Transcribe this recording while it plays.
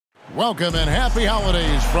Welcome and happy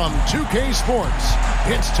holidays from 2K Sports.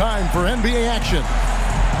 It's time for NBA action.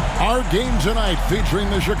 Our game tonight featuring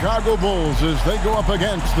the Chicago Bulls as they go up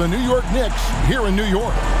against the New York Knicks here in New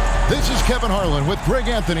York. This is Kevin Harlan with Greg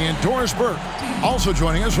Anthony and Doris Burke. Also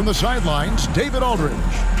joining us from the sidelines, David Aldridge.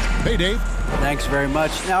 Hey, Dave. Thanks very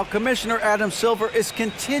much. Now, Commissioner Adam Silver is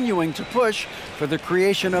continuing to push for the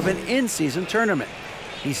creation of an in-season tournament.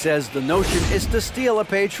 He says the notion is to steal a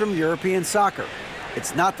page from European soccer.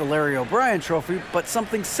 It's not the Larry O'Brien Trophy, but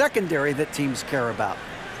something secondary that teams care about.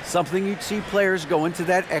 Something you'd see players go into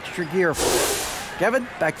that extra gear for. Kevin,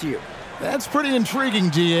 back to you. That's pretty intriguing,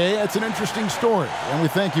 DA. That's an interesting story, and we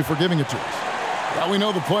thank you for giving it to us. Well, we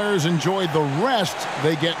know the players enjoyed the rest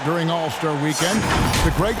they get during All-Star Weekend.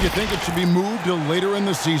 But Greg, you think it should be moved to later in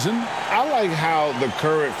the season? I like how the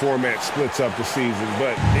current format splits up the season,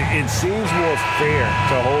 but it seems more fair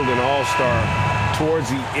to hold an All-Star towards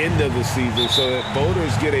the end of the season so that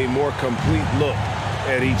voters get a more complete look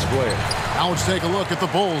at each player. Now let's take a look at the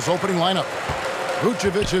Bulls' opening lineup.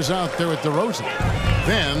 Vucevic is out there at DeRozan.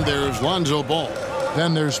 Then there's Lonzo Ball.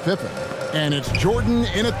 Then there's Pippen. And it's Jordan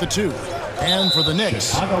in at the 2. And for the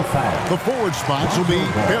Knicks, the forward spots will be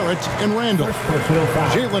Barrett and Randall.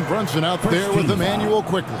 Jalen Brunson out there with Emmanuel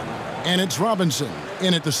quickly. And it's Robinson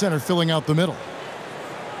in at the center filling out the middle.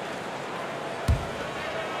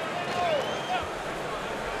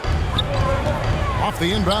 Off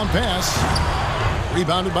the inbound pass.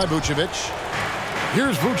 Rebounded by Vucevic.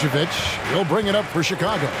 Here's Vucevic. He'll bring it up for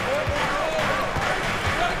Chicago.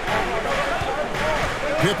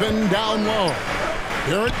 Pippen down low.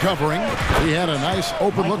 Barrett covering. He had a nice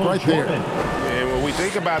open look right there. And when we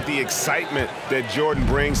think about the excitement that Jordan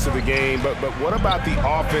brings to the game, but what about the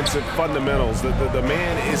offensive fundamentals? The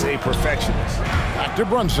man is a perfectionist. Back to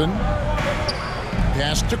Brunson.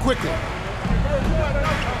 Pass to Quickly.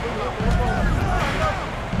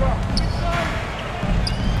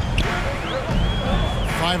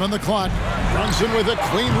 Five on the clock. Brunson with a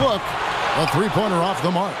clean look. A three-pointer off the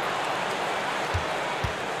mark.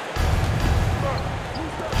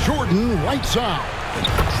 Jordan right side.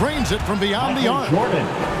 Trains it from beyond the arc.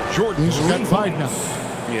 Jordan's got 5 now.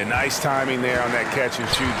 Yeah, nice timing there on that catch and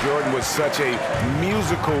shoot. Jordan with such a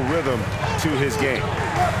musical rhythm to his game.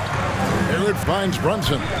 Barrett finds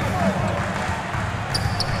Brunson.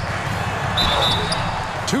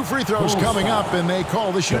 2 free throws coming up, and they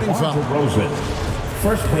call the shooting foul.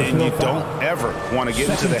 And you don't ever want to get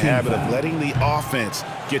into the habit of letting the offense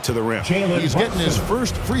get to the rim. He's getting his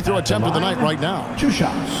first free throw attempt of the night right now. 2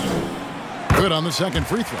 shots. Good on the second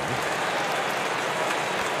free throw.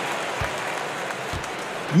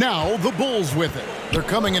 Now the Bulls with it. They're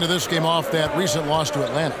coming into this game off that recent loss to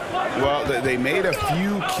Atlanta. Well, they made a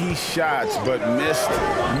few key shots, but missed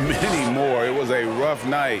many more. It was a rough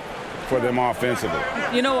night for them offensively.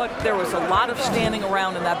 You know what? There was a lot of standing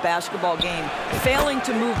around in that basketball game. Failing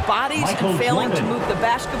to move bodies and failing to move the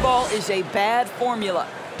basketball is a bad formula.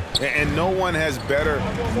 And no one has better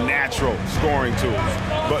natural scoring tools.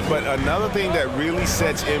 But another thing that really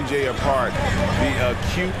sets MJ apart, the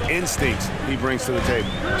acute instincts he brings to the table.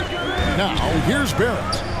 Now, here's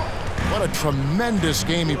Barrett. What a tremendous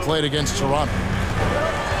game he played against Toronto.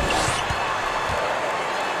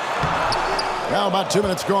 Now about 2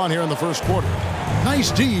 minutes gone here in the first quarter. Nice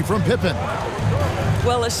D from Pippen.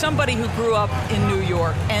 Well, as somebody who grew up in New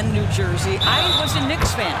York and New Jersey, I was a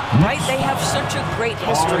Knicks fan, right? They have such a great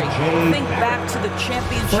history. Think back to the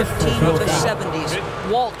championship team of the 70s.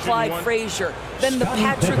 Walt Clyde Frazier, then the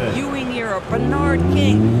Patrick Ewing era, Bernard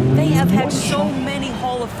King. They have had so many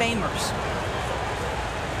Hall of Famers.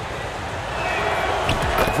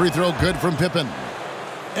 Free throw good from Pippen.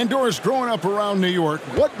 And Doris, growing up around New York,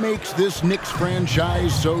 what makes this Knicks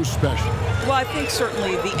franchise so special? Well, I think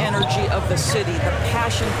certainly the energy of the city, the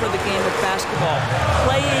passion for the game of basketball,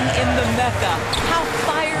 playing in the Mecca, how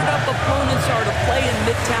fired up opponents are to play in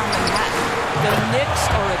Midtown Manhattan. The Knicks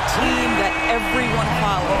are a team that everyone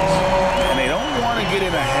follows. And they don't want to get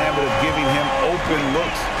in a habit of giving him open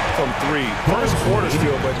looks from 3. First quarter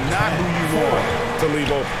steal, but not who you want to leave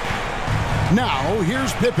open. Now,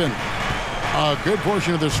 here's Pippen. A good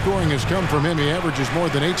portion of the scoring has come from him. He averages more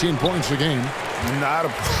than 18 points a game. Not a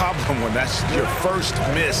problem when that's your first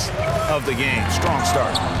miss of the game. Strong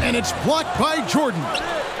start. And it's blocked by Jordan.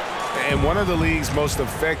 And one of the league's most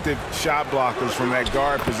effective shot blockers from that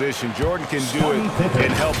guard position. Jordan can do it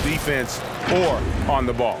and help defense or on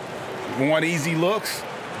the ball. Want easy looks?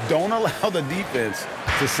 Don't allow the defense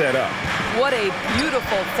to set up. What a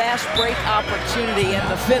beautiful fast break opportunity,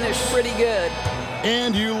 and the finish pretty good.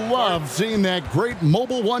 And you love seeing that great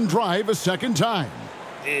mobile one drive a second time.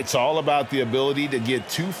 It's all about the ability to get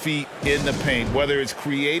 2 feet in the paint, whether it's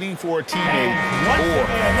creating for a teammate or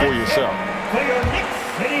for yourself. For your Knicks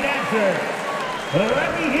City Dancers,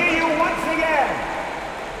 let me hear you once again.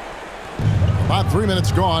 About 3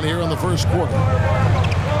 minutes gone here in the first quarter.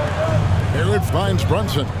 Barrett finds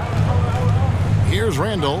Brunson. Here's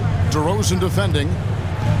Randall. DeRozan defending.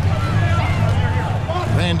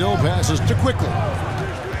 Randall passes to Quickly.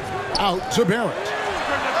 Out to Barrett.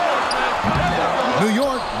 New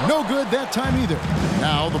York, no good that time either.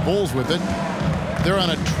 Now the Bulls with it. They're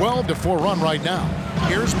on a 12-4 run right now.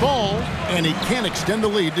 Here's Ball, and he can't extend the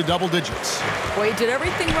lead to double digits. Boy, he did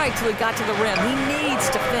everything right till he got to the rim. He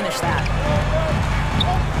needs to finish that.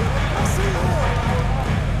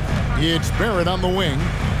 It's Barrett on the wing.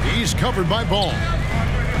 He's covered by Ball.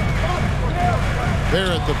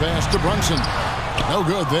 Barrett the pass to Brunson. No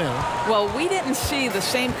good there. Well, we didn't see the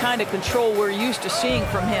same kind of control we're used to seeing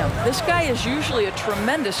from him. This guy is usually a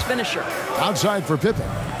tremendous finisher. Outside for Pippen.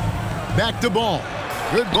 Back to Ball.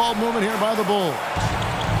 Good ball movement here by the Bulls.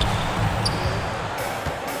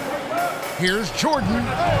 Here's Jordan.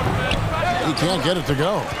 He can't get it to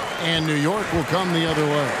go. And New York will come the other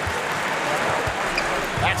way.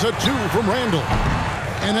 That's a 2 from Randall.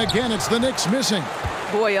 And again, it's the Knicks missing.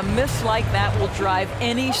 Boy, a miss like that will drive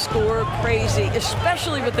any scorer crazy,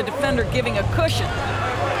 especially with the defender giving a cushion.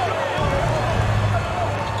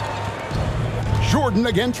 Jordan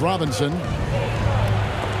against Robinson.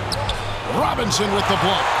 Robinson with the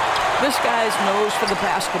block. This guy's nose for the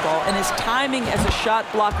basketball, and his timing as a shot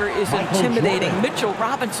blocker is intimidating. Mitchell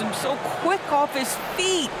Robinson so quick off his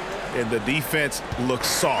feet. And the defense looks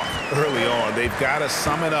soft early on. They've got to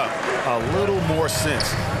sum it up a little more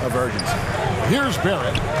sense of urgency. Here's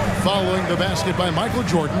Barrett following the basket by Michael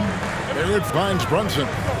Jordan. Barrett finds Brunson.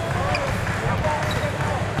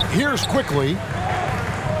 Here's Quickly.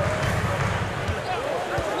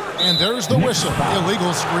 And there's the whistle.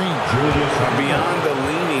 Illegal screen. Beyond the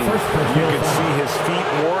leaning, you can see his feet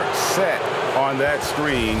weren't set on that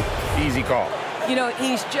screen. Easy call. You know,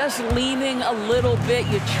 he's just leaning a little bit.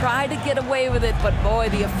 You try to get away with it, but boy,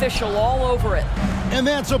 the official all over it. And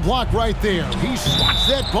that's a block right there. He swats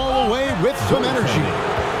that ball away with some energy.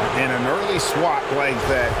 And an early swat like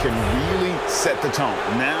that can really set the tone.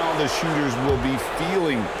 Now the shooters will be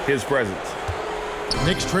feeling his presence.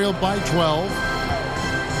 Knicks trailed by 12.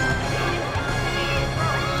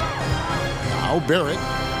 Now Barrett.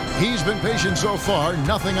 He's been patient so far.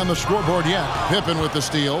 Nothing on the scoreboard yet. Pippen with the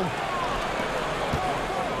steal.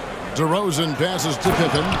 DeRozan passes to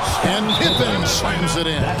Pippen, and Pippen slams it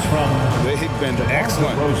in. They've been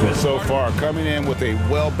excellent so far, coming in with a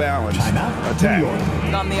well-balanced attack.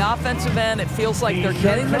 On the offensive end, it feels like they're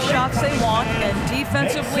getting the shots they want, and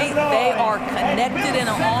defensively, they are connected and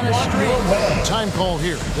on a streak. Time call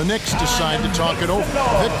here. The Knicks decide to talk it over.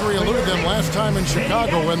 Victory eluded them last time in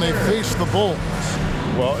Chicago when they faced the Bulls.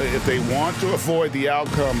 Well, if they want to avoid the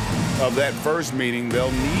outcome of that first meeting,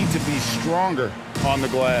 they'll need to be stronger on the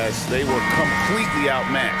glass. They were completely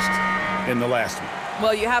outmatched in the last one.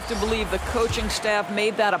 Well, you have to believe the coaching staff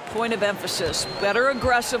made that a point of emphasis. Better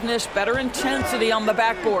aggressiveness, better intensity on the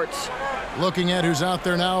backboards. Looking at who's out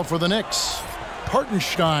there now for the Knicks.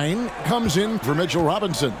 Hartenstein comes in for Mitchell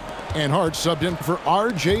Robinson. And Hart subbed in for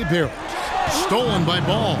R.J. Barrett. Stolen by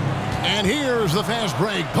Ball. And here's the fast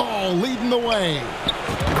break. Ball leading the way.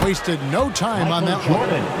 Wasted no time on that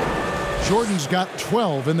one. Jordan's got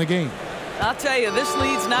 12 in the game. I'll tell you, this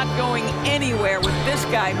lead's not going anywhere with this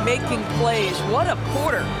guy making plays. What a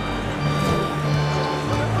quarter.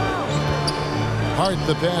 Hart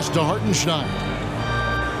the pass to Hartenstein.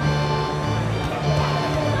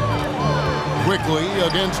 Quickly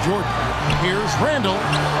against Jordan. Here's Randall.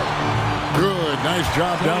 Good, nice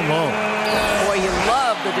job down low. Boy, you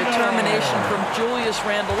love the determination from Julius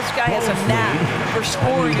Randle. This guy has a knack for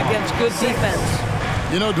scoring against good defense.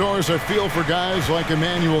 You know, Doris, I feel for guys like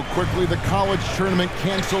Emmanuel Quickly. The college tournament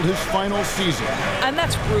canceled his final season. And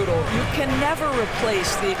that's brutal. You can never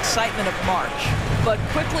replace the excitement of March. But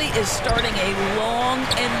Quickly is starting a long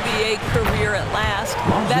NBA career at last.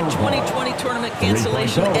 That 2020 tournament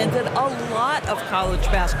cancellation ended a lot of college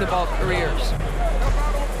basketball careers.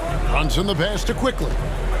 Brunson the pass to Quickly.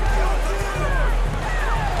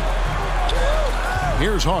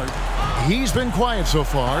 Here's Hart. He's been quiet so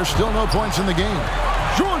far. Still no points in the game.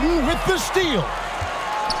 Jordan with the steal.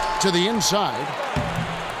 To the inside.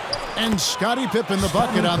 And Scottie Pippen the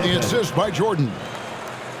bucket on the assist by Jordan.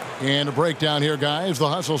 And a breakdown here, guys. The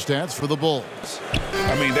hustle stats for the Bulls.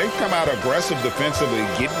 I mean, they've come out aggressive defensively,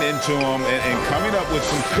 getting into them and coming up with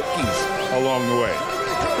some cookies along the way.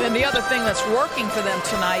 And the other thing that's working for them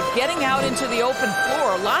tonight, getting out into the open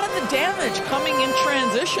floor. A lot of the damage coming in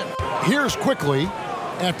transition. Here's quickly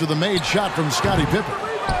after the made shot from Scottie Pippen.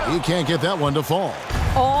 He can't get that one to fall.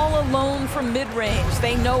 All alone from mid-range.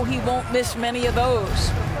 They know he won't miss many of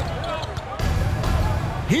those.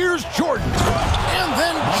 Here's Jordan. And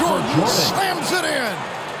then Jordan slams it in.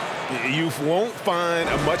 You won't find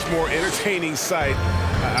a much more entertaining sight.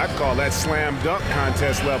 I call that slam dunk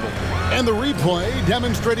contest level. And the replay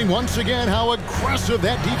demonstrating once again how aggressive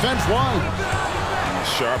that defense was.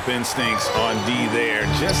 Sharp instincts on D there.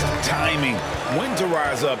 Just timing. When to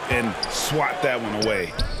rise up and swat that one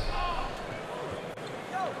away.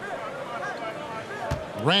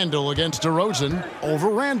 Randall against DeRozan. Over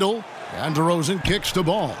Randall. And DeRozan kicks the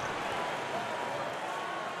ball.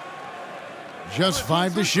 Just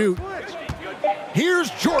 5 to shoot. Here's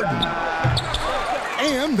Jordan.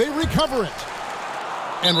 And they recover it.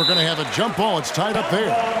 And we're going to have a jump ball. It's tied up there.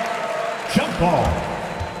 Jump ball.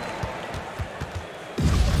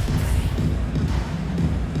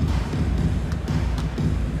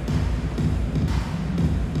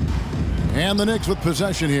 And the Knicks with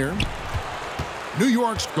possession here. New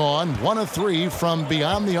York's gone 1 of 3 from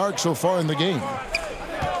beyond the arc so far in the game.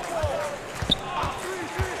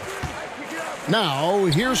 Now,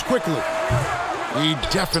 here's quickly. He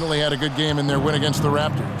definitely had a good game in their win against the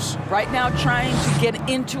Raptors. Right now trying to get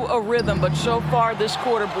into a rhythm, but so far this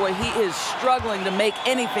quarter, boy, he is struggling to make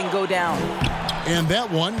anything go down. And that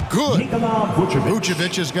one, good.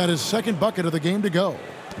 Vucevic has got his second bucket of the game to go.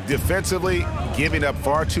 Defensively, giving up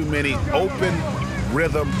far too many open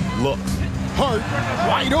rhythm looks. Hart,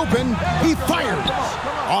 wide open, he fires.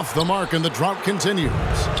 Off the mark, and the drought continues.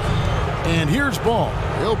 And here's Ball.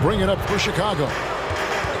 He'll bring it up for Chicago.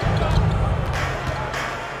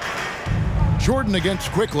 Jordan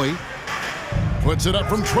against Quickly. Puts it up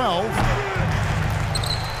from 12.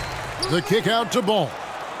 The kick out to Ball.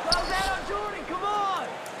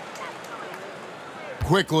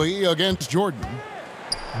 Quickly against Jordan.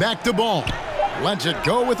 Back to Ball. Lets it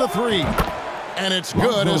go with a 3. And it's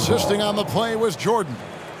good. Assisting on the play was Jordan.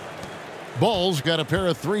 Ball's got a pair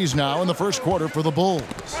of 3s now in the first quarter for the Bulls.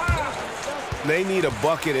 They need a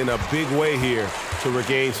bucket in a big way here to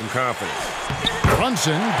regain some confidence.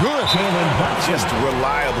 Brunson, good. Just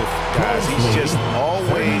reliable, guys. He's just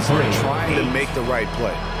always trying to make the right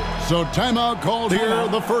play. So timeout called here,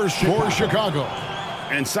 the first for Chicago.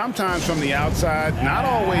 And sometimes from the outside, not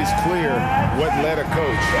always clear what led a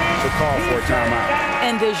coach to call for a timeout.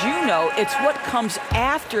 And as you know, it's what comes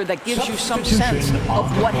after that gives you some sense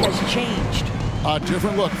of what has changed. A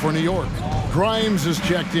different look for New York. Grimes is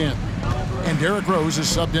checked in. And Derrick Rose is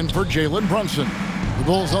subbed in for Jalen Brunson. The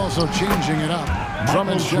Bulls also changing it up.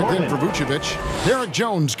 Drummond's checked in for Vucevic. Derrick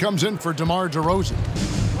Jones comes in for DeMar DeRozan.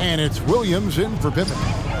 And it's Williams in for Pippen.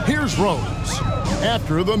 Here's Rose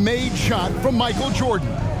after the made shot from Michael Jordan.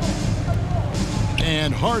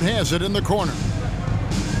 And Hart has it in the corner.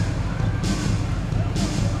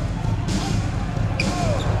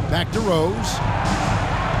 Back to Rose.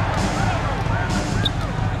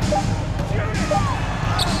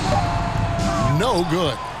 No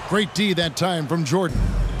good. Great D that time from Jordan.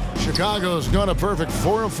 Chicago's got a perfect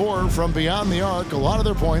 4 of 4 from beyond the arc. A lot of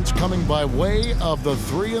their points coming by way of the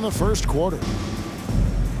 3 in the first quarter.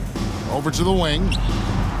 Over to the wing.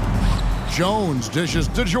 Jones dishes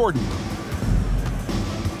to Jordan.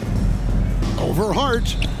 Over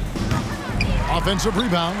Hart. Offensive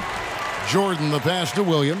rebound. Jordan the pass to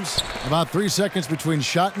Williams. About 3 seconds between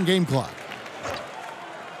shot and game clock.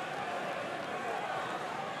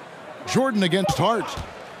 Jordan against Hart.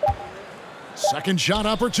 Second shot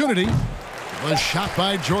opportunity. The shot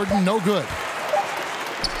by Jordan, no good.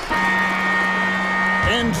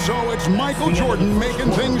 And so it's Michael Jordan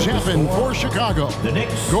making things happen for Chicago.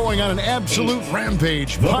 Going on an absolute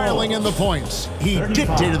rampage, piling in the points. He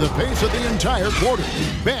dictated the pace of the entire quarter.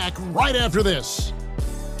 Back right after this.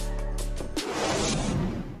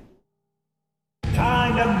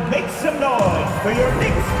 Time to make some noise for your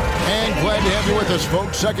Knicks. And glad to have you with us,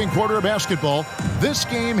 folks. Second quarter of basketball. This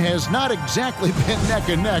game has not exactly been neck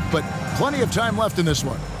and neck, but plenty of time left in this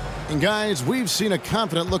one. And guys, we've seen a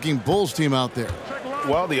confident-looking Bulls team out there.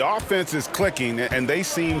 Well, the offense is clicking, and they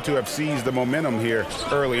seem to have seized the momentum here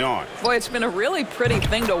early on. Boy, it's been a really pretty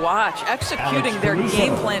thing to watch, executing their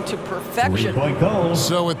game plan to perfection.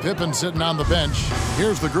 So with Pippen sitting on the bench,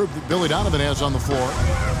 here's the group that Billy Donovan has on the floor.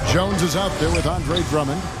 Jones is out there with Andre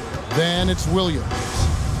Drummond. Then it's Williams.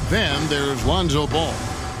 Then there's Lonzo Ball.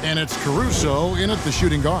 And it's Caruso in at the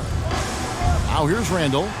shooting guard. Now here's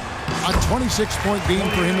Randall. A 26-point game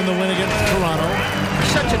for him in the win against Toronto.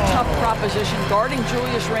 Such a tough proposition guarding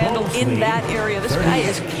Julius Randle in that area. This guy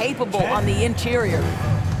is capable on the interior.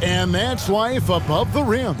 And that's life above the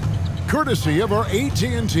rim, courtesy of our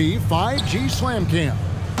AT&T 5G Slam Cam.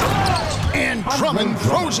 And Drummond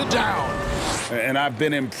throws it down. And I've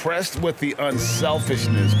been impressed with the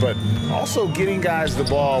unselfishness, but also getting guys the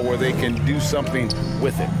ball where they can do something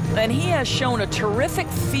with it. And he has shown a terrific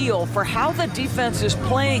feel for how the defense is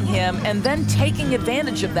playing him and then taking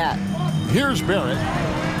advantage of that. Here's Barrett.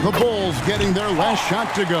 The Bulls getting their last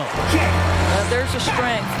shot to go. There's a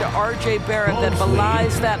strength to R.J. Barrett that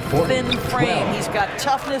belies that thin frame. He's got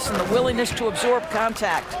toughness and the willingness to absorb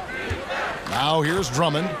contact. Now here's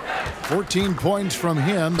Drummond. 14 points from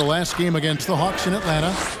him the last game against the Hawks in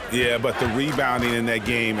Atlanta. Yeah, but the rebounding in that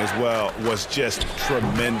game as well was just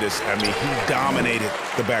tremendous. I mean, he dominated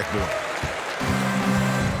the backboard.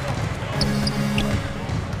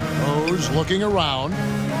 Rose looking around.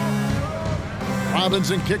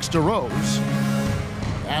 Robinson kicks to Rose.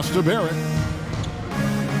 Pass to Barrett.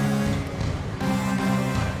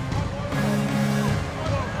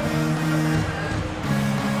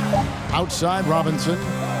 Outside Robinson.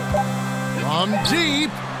 From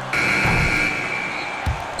deep.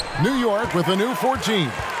 New York with a new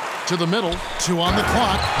 14. To the middle, 2 on the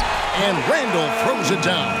clock. And Randle throws it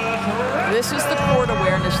down. This is the court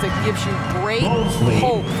awareness that gives you great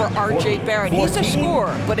hope for R.J. Barrett. He's a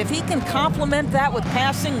scorer, but if he can complement that with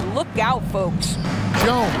passing, look out, folks.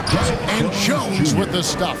 Jones with the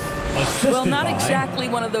stuff. Well, not exactly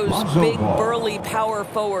one of those big, burly power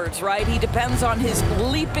forwards, right? He depends on his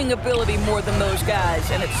leaping ability more than those guys,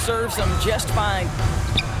 and it serves him just fine.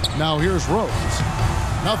 Now here's Rose.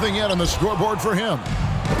 Nothing yet on the scoreboard for him.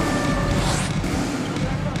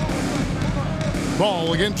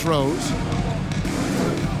 Ball against Rose.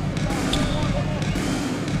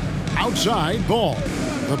 Outside, Ball.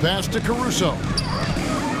 The pass to Caruso.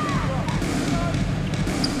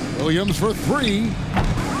 Williams for 3.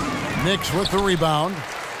 Knicks with the rebound.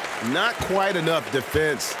 Not quite enough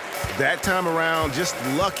defense that time around. Just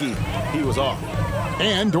lucky he was off.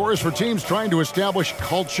 And doors for teams trying to establish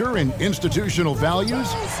culture and institutional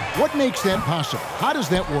values. What makes that possible? How does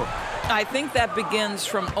that work? I think that begins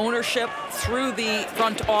from ownership through the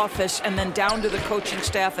front office and then down to the coaching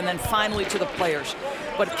staff and then finally to the players.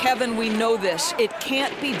 But Kevin, we know this. It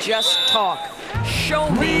can't be just talk. Show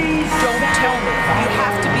me, don't tell me. You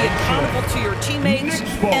have to be accountable to your teammates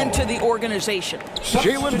and to the organization.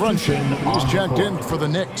 Jalen Brunson, who's checked in for the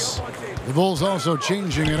Knicks. The Bulls also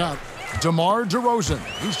changing it up. DeMar DeRozan,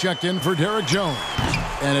 he's checked in for Derek Jones.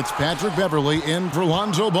 And it's Patrick Beverley in for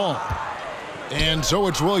Lonzo Ball. And so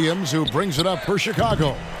it's Williams who brings it up for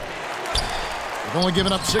Chicago. They've only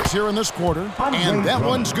given up 6 here in this quarter, and that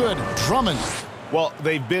one's good. Drummond. Well,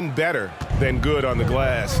 they've been better than good on the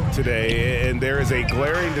glass today, and there is a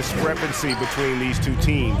glaring discrepancy between these two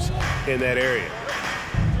teams in that area.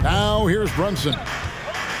 Now here's Brunson.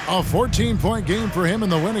 A 14-point game for him in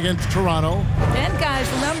the win against Toronto. And guys,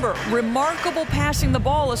 remember, remarkable passing the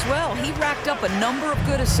ball as well. He racked up a number of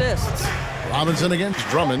good assists. Robinson against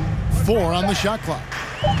Drummond. 4 on the shot clock.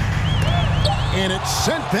 And it's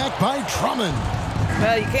sent back by Drummond.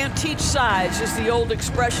 Well, you can't teach size, just the old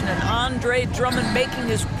expression, and Andre Drummond making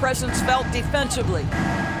his presence felt defensively.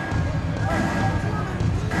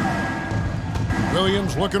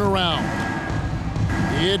 Williams looking around.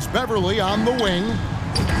 It's Beverley on the wing.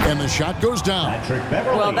 And the shot goes down.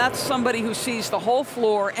 Well, that's somebody who sees the whole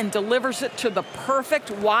floor and delivers it to the perfect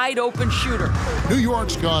wide-open shooter. New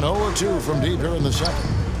York's gone 0-2 from deep here in the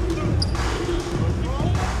second.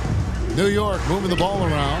 New York moving the ball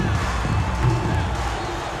around.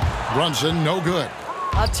 Brunson, no good.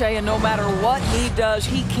 I'll tell you, no matter what he does,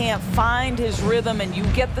 he can't find his rhythm, and you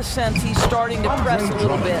get the sense he's starting to press a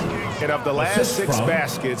little bit. And of the last 6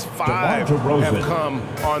 baskets, 5 have come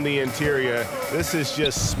on the interior. This is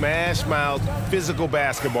just smash-mouth physical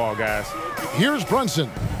basketball, guys. Here's Brunson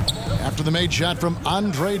after the made shot from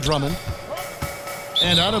Andre Drummond.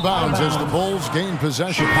 And out of bounds as the Bulls gain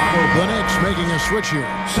possession. The Knicks making a switch here.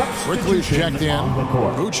 Quickly's checked in.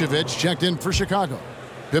 Vucevic checked in for Chicago.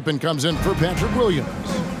 Pippen comes in for Patrick Williams.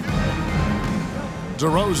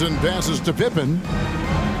 DeRozan passes to Pippen.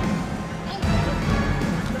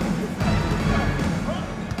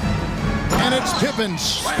 And it's Pippen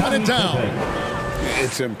spun it down.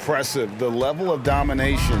 It's impressive, the level of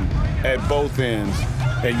domination at both ends,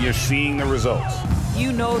 and you're seeing the results.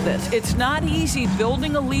 You know this. It's not easy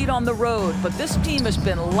building a lead on the road, but this team has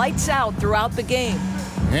been lights out throughout the game.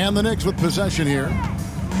 And the Knicks with possession here.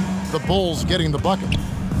 The Bulls getting the bucket.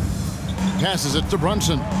 Passes it to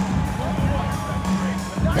Brunson.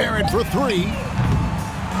 Barrett for 3.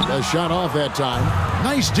 The shot off that time.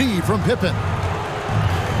 Nice D from Pippen.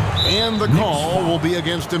 And the call will be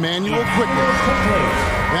against Emmanuel quickly.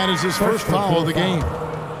 That is his first foul of the game.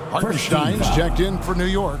 Hartenstein's checked in for New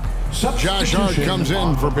York. Josh Hart comes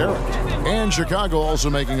in for Barrett. And Chicago also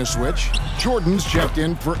making a switch. Jordan's checked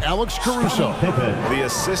in for Alex Caruso. The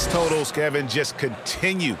assist totals, Kevin, just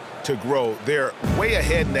continue to grow. They're way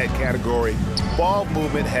ahead in that category. Ball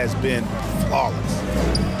movement has been flawless.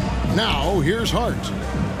 Now, here's Hart.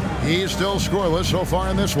 He's still scoreless so far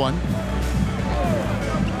in this one.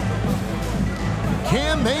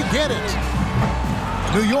 Can they get it?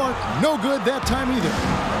 New York, no good that time either.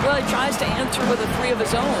 Well, he tries to answer with a three of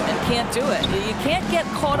his own and can't do it. You can't get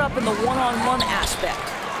caught up in the one-on-one aspect.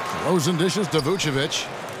 Rosen dishes to Vucevic.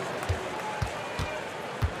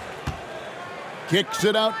 Kicks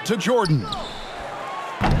it out to Jordan.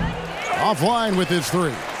 Offline with his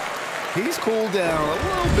three. He's cooled down a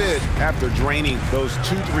little bit after draining those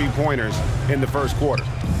 2 3-pointers in the first quarter.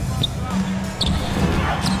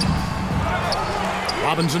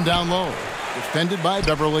 Robinson down low. Defended by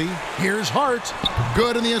Beverly. Here's Hart.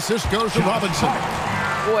 Good, and the assist goes to Robinson.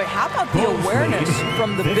 Boy, how about the awareness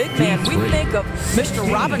from the big man? We think of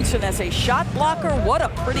Mr. Robinson as a shot blocker. What a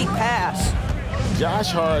pretty pass.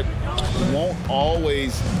 Josh Hart won't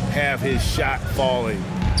always have his shot falling,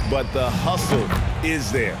 but the hustle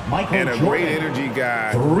is there. And a great energy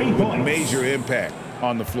guy with major impact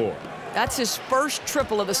on the floor. That's his first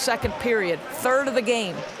triple of the second period, third of the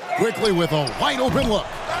game. Quickly with a wide open look.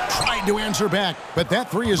 Tried to answer back, but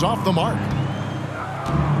that three is off the mark.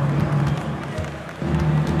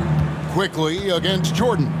 Quickly against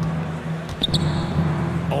Jordan.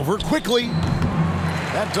 Over quickly.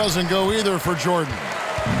 That doesn't go either for Jordan.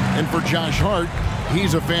 And for Josh Hart,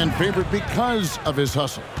 he's a fan favorite because of his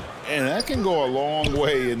hustle. And that can go a long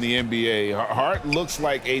way in the NBA. Hart looks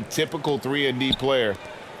like a typical 3-and-D player,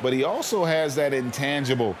 but he also has that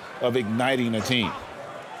intangible of igniting a team.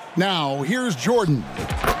 Now, here's Jordan.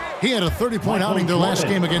 He had a 30-point outing their last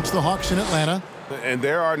game against the Hawks in Atlanta. And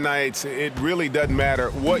there are nights it really doesn't matter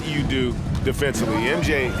what you do defensively.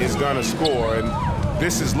 MJ is going to score, and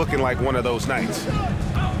this is looking like one of those nights.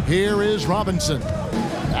 Here is Robinson.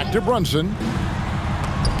 Back to Brunson.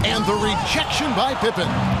 And the rejection by Pippen.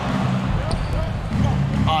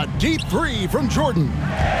 A deep three from Jordan.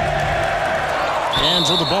 And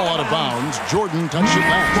so the ball out of bounds. Jordan touched it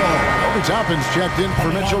last. Obi Toppin's checked in for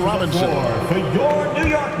Mitchell Robinson. For your New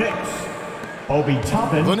York Knicks, Obi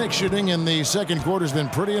Toppin. The Knicks shooting in the second quarter has been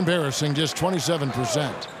pretty embarrassing, just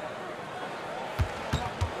 27%.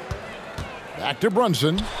 Back to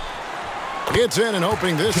Brunson. It's in and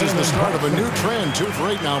hoping this is the start of a new trend. 2 for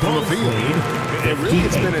 8 now from the field. It really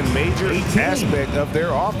has been a major aspect of their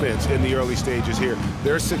offense in the early stages here.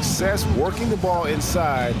 Their success working the ball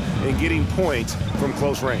inside and getting points from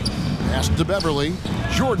close range. Pass to Beverly.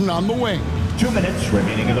 Jordan on the wing. 2 minutes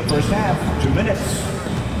remaining in the first half. 2 minutes.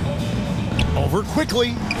 Over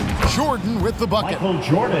quickly. Jordan with the bucket. Michael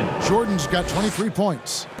Jordan. Jordan's got 23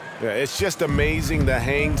 points. Yeah, it's just amazing the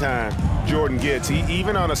hang time Jordan gets,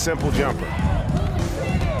 even on a simple jumper.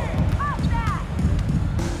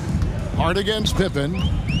 Hart against Pippen.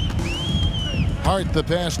 Hart the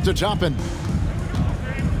pass to Toppin.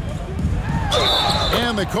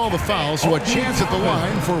 And they call the foul, so a chance at the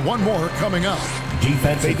line for one more coming up.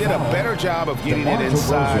 They did a better job of getting it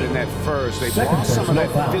inside in that first. They lost some of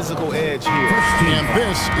that physical edge here. And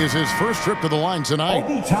this is his first trip to the line tonight.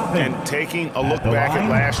 And taking a look back at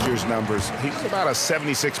last year's numbers, he's about a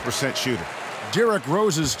 76% shooter. Derrick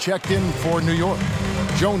Rose is checked in for New York.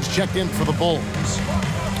 Jones checked in for the Bulls.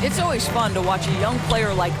 It's always fun to watch a young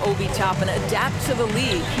player like Obi Toppin adapt to the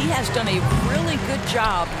league. He has done a really good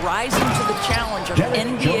job rising to the challenge of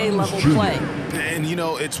NBA-level play. And, you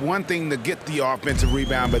know, it's one thing to get the offensive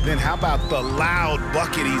rebound, but then how about the loud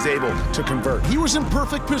bucket he's able to convert? He was in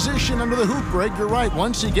perfect position under the hoop, Greg. You're right,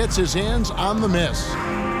 once he gets his hands on the miss.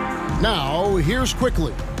 Now, here's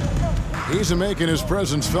Quickly. He's making his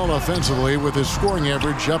presence felt offensively with his scoring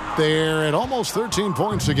average up there at almost 13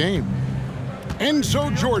 points a game. And so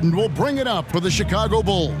Jordan will bring it up for the Chicago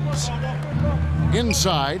Bulls.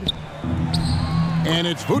 Inside. And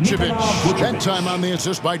it's Vucevic. That time on the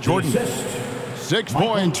assist by Jordan. 6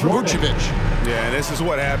 points for Vucevic. Yeah, and this is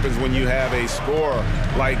what happens when you have a scorer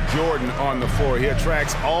like Jordan on the floor. He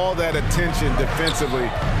attracts all that attention defensively,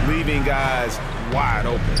 leaving guys wide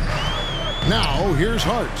open. Now, here's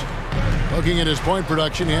Hart. Looking at his point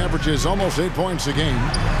production, he averages almost 8 points a game.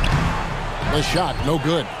 The shot, no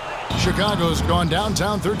good. Chicago's gone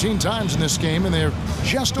downtown 13 times in this game, and they're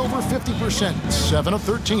just over 50%. 7 of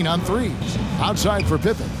 13 on threes. Outside for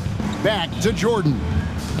Pippen. Back to Jordan.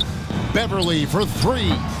 Beverly for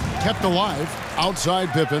 3. kept alive. Outside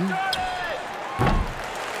Pippen.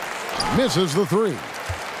 Misses the three.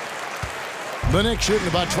 The Knicks shooting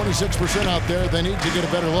about 26% out there. They need to get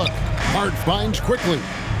a better look. Hart finds quickly.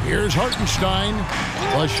 Here's Hartenstein.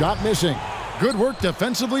 A shot missing. Good work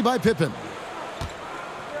defensively by Pippen.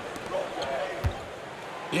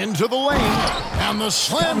 Into the lane. And the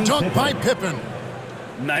slam dunk by Pippen.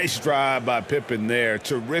 Nice drive by Pippen there.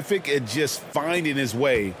 Terrific at just finding his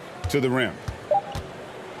way to the rim.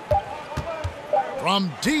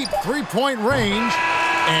 From deep three-point range.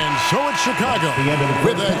 And so it's Chicago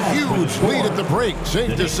with a huge lead at the break.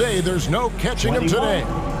 Safe to say there's no catching them today.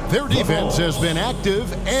 Their defense has been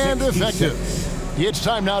active and effective. It's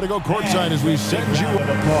time now to go courtside as we send you.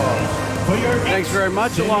 Thanks very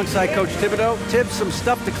much. Alongside Coach Thibodeau, Tibbs, some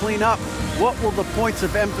stuff to clean up. What will the points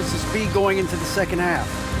of emphasis be going into the second half?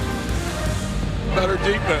 Better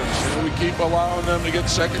defense. We keep allowing them to get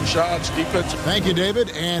second shots. Defensive. Thank you,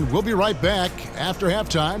 David. And we'll be right back after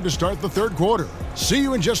halftime to start the third quarter. See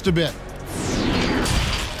you in just a bit.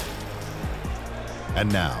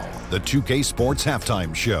 And now, the 2K Sports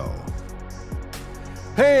Halftime Show.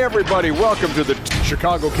 Hey, everybody. Welcome to the...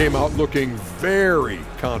 Chicago came out looking very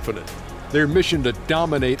confident. Their mission to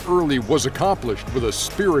dominate early was accomplished with a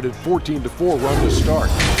spirited 14-4 run to start.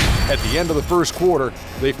 At the end of the first quarter,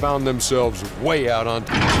 they found themselves way out on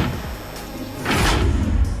top.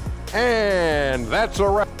 And that's a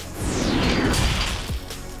wrap.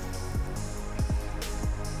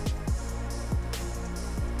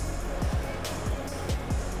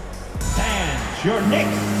 Your Knicks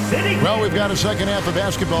sitting. Well, we've got a second half of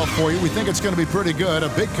basketball for you. We think it's going to be pretty good. A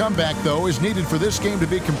big comeback, though, is needed for this game to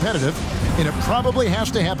be competitive, and it probably has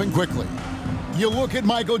to happen quickly. You look at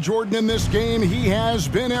Michael Jordan in this game, he has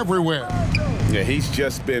been everywhere. Yeah, he's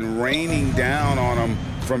just been raining down on him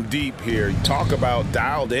from deep here. Talk about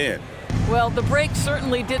dialed in. Well, the break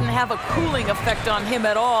certainly didn't have a cooling effect on him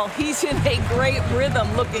at all. He's in a great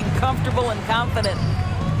rhythm, looking comfortable and confident.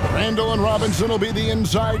 Randall and Robinson will be the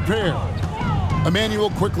inside pair. Emmanuel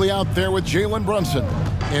quickly out there with Jalen Brunson.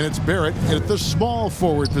 And it's Barrett at the small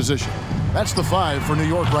forward position. That's the 5 for New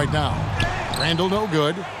York right now. Randall no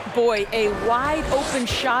good. Boy, a wide open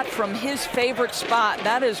shot from his favorite spot.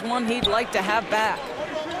 That is one he'd like to have back.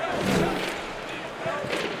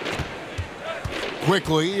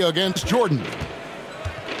 Quickly against Jordan.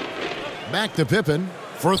 Back to Pippen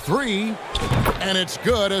for 3. And it's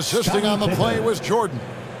good. Assisting on the play was Jordan.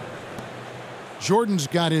 Jordan's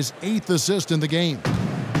got his 8th assist in the game.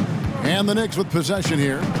 And the Knicks with possession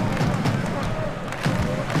here.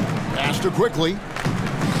 Pass to quickly.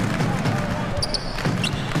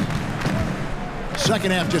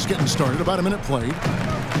 Second half just getting started. About a minute played.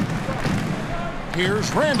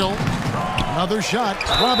 Here's Randall. Another shot.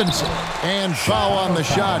 Robinson. And foul on the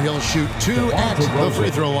shot. He'll shoot 2 at the free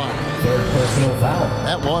throw line.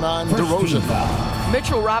 That one on DeRozan.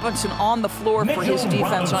 Mitchell Robinson on the floor for his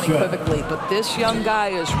defense unequivocally, but this young guy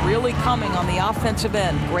is really coming on the offensive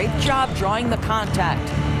end. Great job drawing the contact.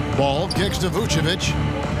 Ball kicks to Vucevic.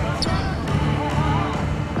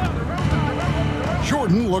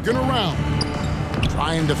 Jordan looking around.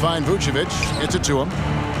 Trying to find Vucevic. Gets it to him.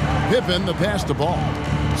 Pippen the pass to Ball.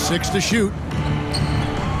 6 to shoot.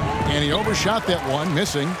 And he overshot that one,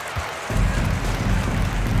 missing.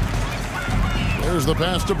 There's the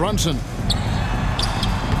pass to Brunson.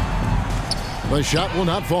 The shot will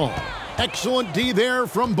not fall. Excellent D there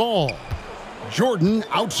from Ball. Jordan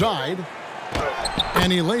outside. And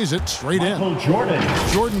he lays it straight in.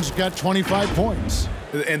 Jordan's got 25 points.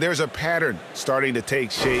 And there's a pattern starting to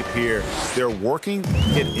take shape here. They're working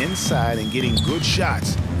it inside and getting good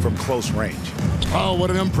shots from close range. Oh, what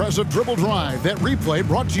an impressive dribble drive. That replay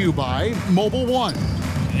brought to you by Mobile One.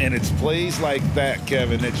 And it's plays like that,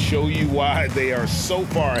 Kevin, that show you why they are so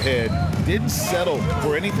far ahead. Didn't settle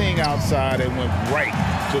for anything outside and went right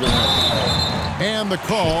to the rim. And the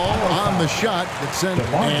call on the shot that sent.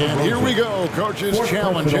 And here we go. Coach's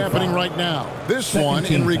challenge happening right now. This one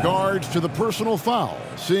in regards to the personal foul.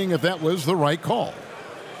 Seeing if that was the right call.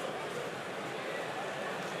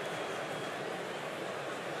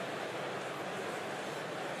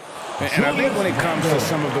 And I think when it comes to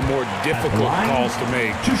some of the more difficult calls to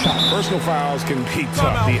make, personal fouls can be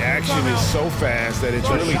tough. The action is so fast that it's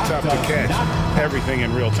really tough to catch everything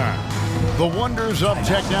in real time. The wonders of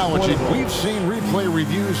technology. We've seen replay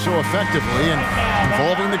reviews so effectively, and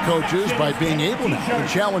involving the coaches by being able to have a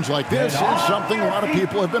challenge like this is something a lot of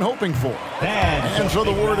people have been hoping for. And so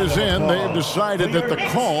the word is in. They have decided that the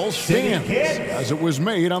call stands as it was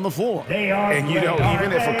made on the floor. And, you know,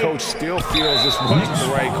 even if a coach still feels this wasn't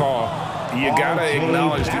the right call, You got to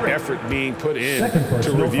acknowledge the effort being put in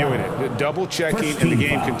to reviewing it. The double checking, and the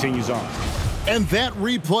game continues on. And that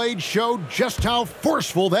replay showed just how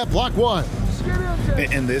forceful that block was.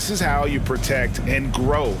 And this is how you protect and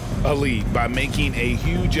grow a lead, by making a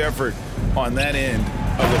huge effort on that end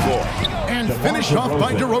of the floor. And finished off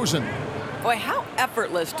by DeRozan. Boy, how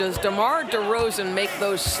effortless does DeMar DeRozan make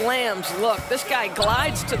those slams look? This guy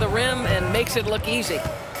glides to the rim and makes it look easy.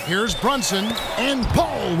 Here's Brunson, and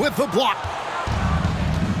Paul with the block.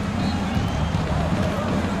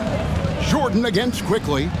 Jordan against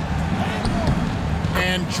Quickly.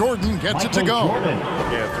 And Jordan gets it to go.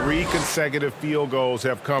 Yeah, 3 consecutive field goals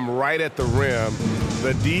have come right at the rim.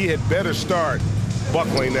 The D had better start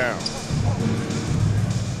buckling down.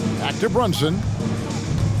 Back to Brunson.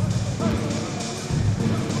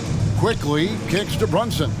 Quickly kicks to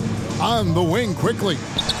Brunson. On the wing, Quickly.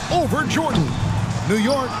 Over Jordan. New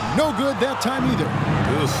York, no good that time either.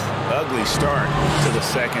 Oof, ugly start to the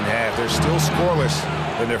second half. They're still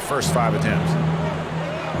scoreless in their first 5 attempts.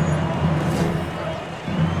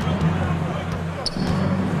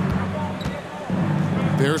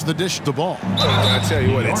 There's the dish to ball. I tell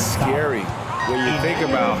you what, it's scary when you think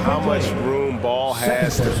about how much room Ball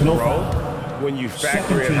has to throw, when you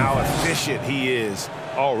factor in how efficient he is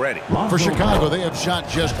already. For Chicago, they have shot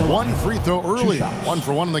just 1 free throw early, 1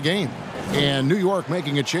 for 1 in the game. And New York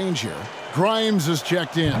making a change here. Grimes is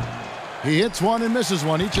checked in. He hits 1 and misses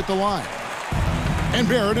 1, each at the line. And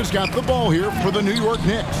Barrett has got the ball here for the New York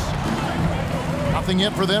Knicks. Nothing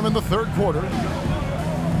yet for them in the third quarter.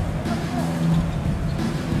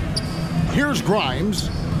 Here's Grimes.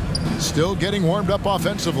 Still getting warmed up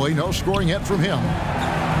offensively. No scoring yet from him.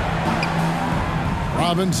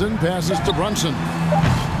 Robinson passes to Brunson.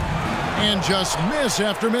 And just miss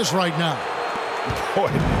after miss right now. Boy,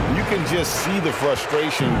 you can just see the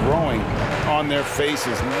frustration growing on their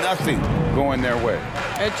faces. Nothing going their way.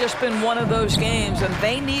 It's just been one of those games, and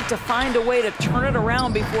they need to find a way to turn it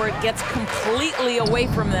around before it gets completely away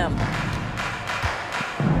from them.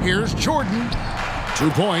 Here's Jordan. 2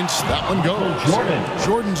 points. That one goes.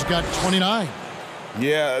 Jordan's got 29.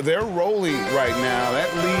 Yeah, they're rolling right now. That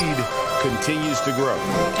lead continues to grow.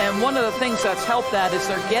 And one of the things that's helped that is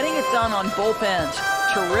they're getting it done on both ends.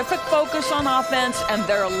 Terrific focus on offense, and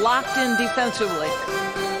they're locked in defensively.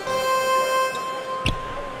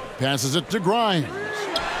 Passes it to Grimes.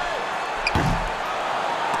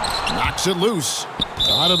 Knocks it loose.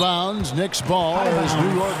 Out of bounds. Knicks ball as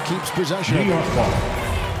New York keeps possession. New York ball.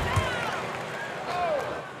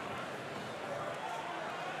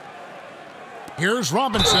 Here's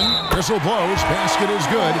Robinson. Whistle blows. Basket is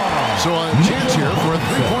good. So a chance here for a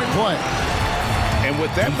 3-point play. And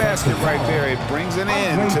with that basket right there, it brings an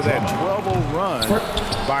end to that 12-0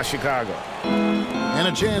 run by Chicago. And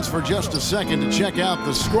a chance for just a second to check out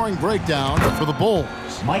the scoring breakdown for the Bulls.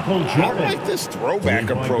 Michael Jordan. I like this throwback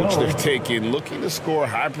approach they're taking, looking to score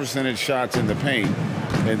high percentage shots in the paint.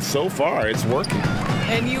 And so far, it's working.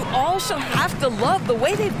 And you also have to love the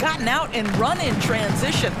way they've gotten out and run in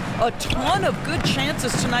transition. A ton of good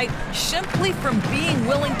chances tonight simply from being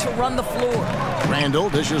willing to run the floor. Randall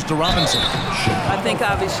dishes to Robinson. I think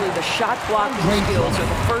obviously the shot blocking skills are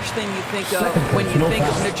the first thing you think of when you think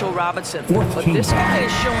of Mitchell Robinson. But this guy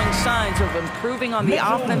is showing signs of improving on the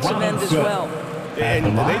offensive end as well. And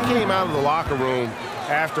they came out of the locker room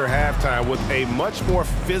after halftime with a much more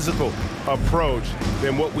physical approach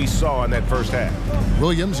than what we saw in that first half.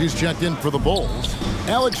 Williams, he's checked in for the Bulls.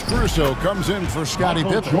 Alex Caruso comes in for Scottie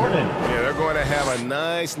Pippen. Yeah, they're going to have a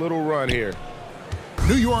nice little run here.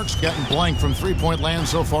 New York's gotten blank from three-point land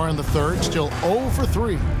so far in the third. Still 0 for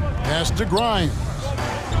 3. Pass to Grimes.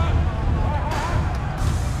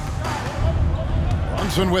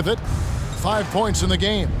 Brunson with it. 5 points in the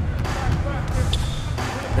game.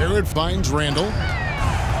 Barrett finds Randall.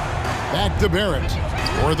 Back to Barrett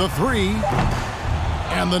for the 3.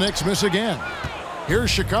 And the Knicks miss again. Here's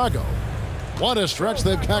Chicago. What a stretch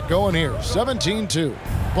they've got going here. 17-2.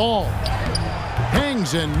 Ball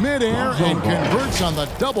hangs in midair and converts on the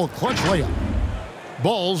double clutch layup.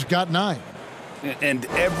 Ball's got 9. And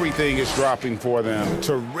everything is dropping for them.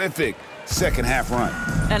 Terrific second half run.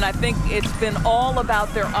 And I think it's been all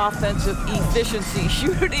about their offensive efficiency,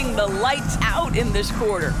 shooting the lights out in this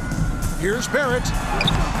quarter. Here's Barrett.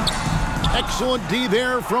 Excellent D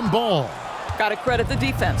there from Ball. Got to credit the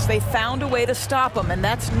defense. They found a way to stop him, and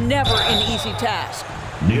that's never an easy task.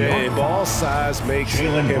 Yeah, Ball's size makes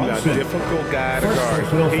him a difficult guy to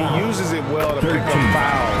guard. He uses it well to pick up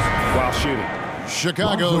fouls while shooting.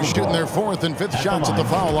 Chicago shooting their 4th and 5th shots at the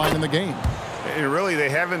foul line in the game. And really, they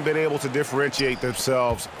haven't been able to differentiate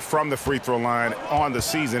themselves from the free throw line on the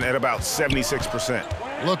season at about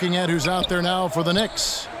 76%. Looking at who's out there now for the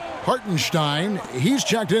Knicks. Hartenstein, he's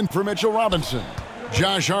checked in for Mitchell Robinson.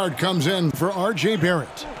 Josh Hart comes in for R.J.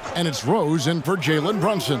 Barrett. And it's Rose in for Jalen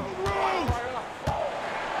Brunson.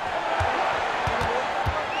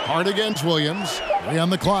 Hart against Williams. 3 on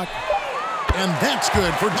the clock. And that's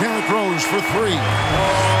good for Derrick Rose for 3.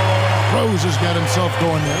 Rose has got himself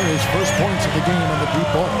going there. His first points of the game on the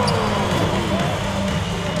deep ball.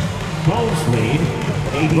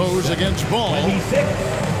 Rose against Ball. 26.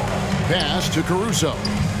 Pass to Caruso.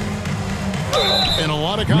 And a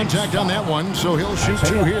lot of contact on that one, so he'll shoot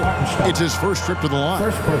 2 here. It's his first trip to the line.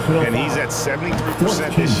 And he's at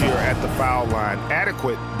 73% this year at the foul line.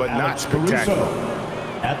 Adequate, but not spectacular.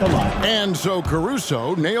 At the line. And so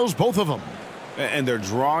Caruso nails both of them. And they're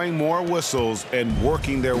drawing more whistles and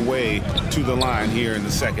working their way to the line here in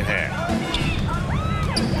the second half.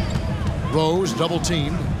 Rose double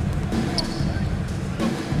teamed.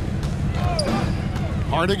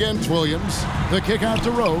 Hart against Williams. The kick out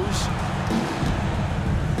to Rose.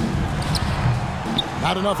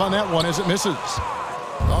 Not enough on that one as it misses.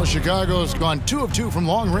 Well, Chicago's gone 2 of 2 from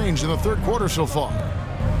long range in the third quarter so far.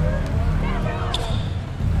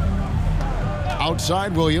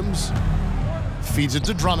 Outside Williams. Feeds it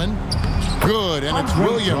to Drummond. Good, and it's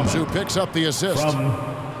Williams who picks up the assist.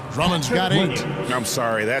 Drummond's got 8. I'm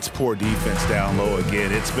sorry, that's poor defense down low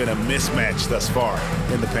again. It's been a mismatch thus far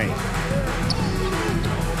in the paint.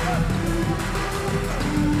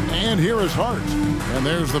 And here is Hart. And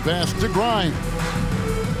there's the pass to Grimes.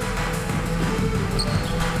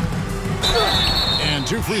 And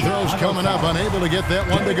 2 free throws coming up. Unable to get that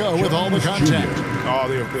one to go with all the contact. Oh,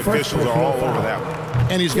 the officials are all over that one.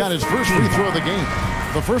 And he's got his first free throw of the game.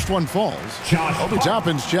 The first one falls. Obi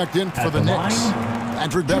Toppin's checked in for the Knicks.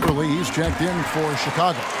 Patrick Beverly, he's checked in for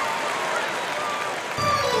Chicago.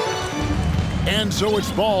 And so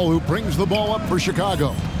it's Ball who brings the ball up for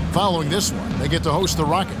Chicago. Following this one, they get to host the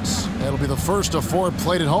Rockets. That'll be the first of 4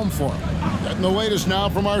 played at home for them. Getting the latest now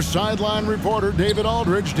from our sideline reporter, David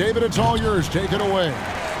Aldridge. David, it's all yours. Take it away.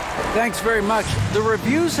 Thanks very much. The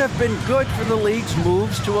reviews have been good for the league's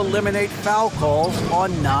moves to eliminate foul calls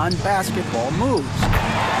on non-basketball moves.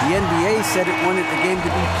 The NBA said it wanted the game to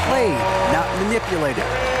be played, not manipulated.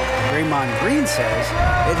 Draymond Green says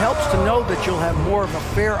it helps to know that you'll have more of a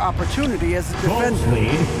fair opportunity as a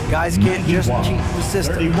defender. Guys can't just cheat the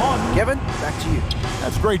system. Kevin, back to you.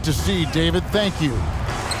 That's great to see, David. Thank you.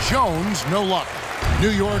 Jones, no luck.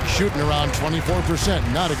 New York shooting around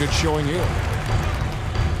 24%. Not a good showing here.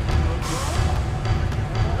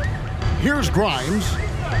 Here's Grimes.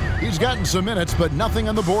 He's gotten some minutes, but nothing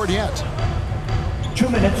on the board yet. 2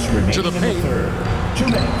 minutes remaining to the paint. in the third. 2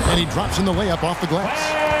 minutes. And he drops in the layup off the glass.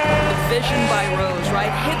 The vision by Rose,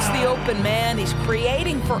 right? Hits the open man. He's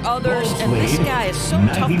creating for others, Bulls and this lead, guy is so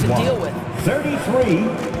tough to 91. deal with. 33.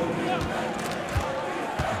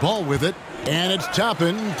 Ball with it, and it's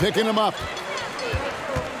Toppin picking him up.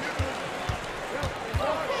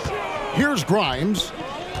 Here's Grimes.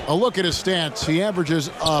 A look at his stats. He averages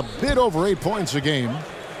a bit over 8 points a game.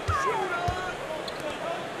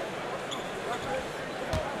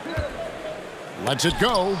 Lets it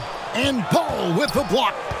go. And Ball with the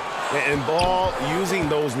block. And Ball using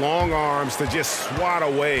those long arms to just swat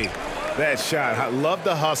away that shot. I love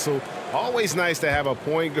the hustle. Always nice to have a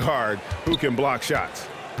point guard who can block shots.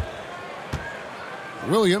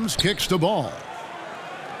 Williams kicks to Ball.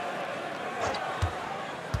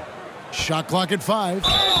 Shot clock at 5.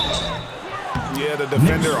 Yeah, the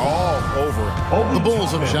defender all over it. The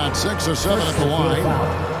Bulls have shot 6 or 7 at the line.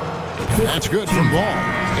 That's good from Ball.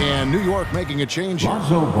 And New York making a change here.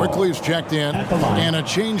 Quickly's checked in. And a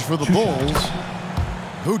change for the Bulls.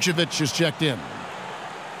 Vucevic is checked in.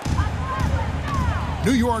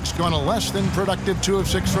 New York's gone a less than productive 2 of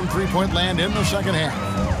 6 from three-point land in the second half.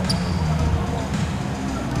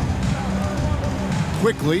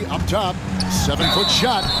 Quickly up top. 7-foot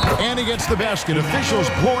shot. And he gets the basket. Officials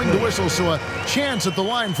blowing the whistle, so a chance at the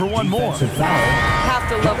line for one more. Have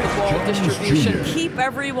to love the ball distribution. Keep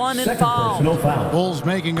everyone involved. Bulls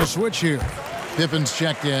making a switch here. Pippen's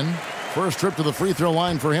checked in. First trip to the free throw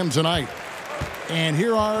line for him tonight. And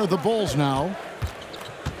here are the Bulls now.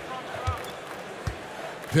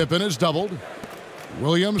 Pippen is doubled.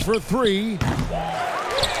 Williams for 3.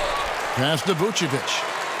 Pass to Vucevic.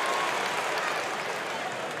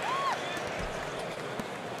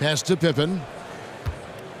 Pass to Pippen.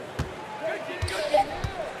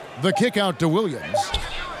 The kick out to Williams.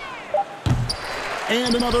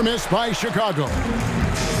 And another miss by Chicago.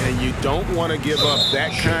 And you don't want to give up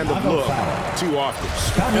that kind of look too often.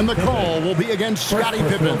 And the call will be against Scottie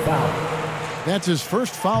Pippen. That's his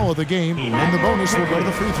first foul of the game, and the bonus will go to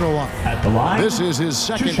the free throw line. At the line, This is his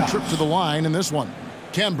second trip to the line in this one.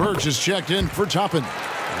 Ken Burge is checked in for Toppin,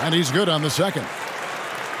 and he's good on the second.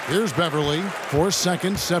 Here's Beverly, 4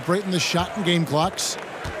 seconds separating the shot and game clocks.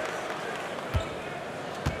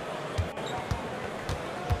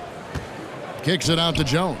 Kicks it out to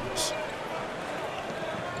Jones.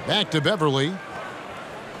 Back to Beverly.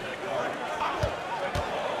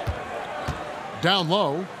 Down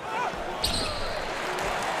low.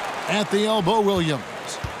 At the elbow, Williams.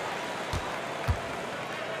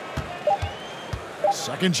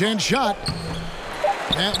 Second chance shot.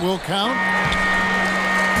 That will count.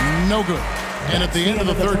 No good. And at the end of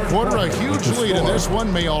the third quarter, a huge lead in this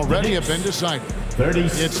one may already have been decided.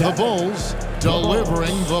 It's the Bulls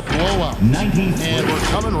delivering the blowout. And we're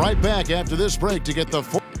coming right back after this break to get the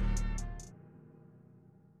fourth.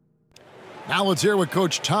 Now let's hear what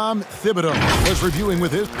Coach Tom Thibodeau was reviewing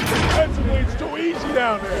with his. Defensively, it's too easy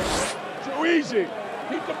down there. Too easy.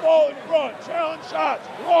 Keep the ball in front. Challenge shots.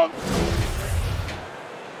 Long.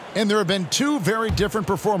 And there have been 2 very different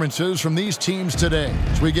performances from these teams today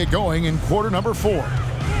as we get going in quarter number 4.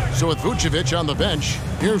 So with Vucevic on the bench,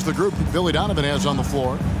 here's the group that Billy Donovan has on the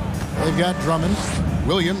floor. They've got Drummond.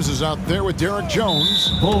 Williams is out there with Derek Jones.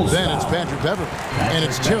 Then it's Patrick Beverly. And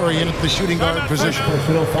it's Terry in at the shooting guard position.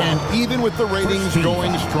 And even with the ratings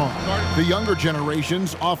going strong, the younger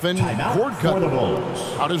generations often cord cut.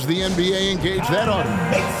 How does the NBA engage that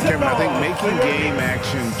audience? Kevin, I think making game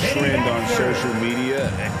action trend on social media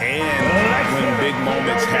and when big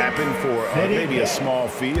moments happen for maybe a small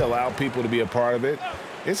fee, allow people to be a part of it.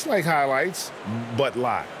 It's like highlights, but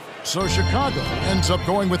live. So Chicago ends up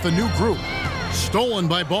going with the new group. Stolen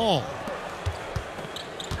by Ball.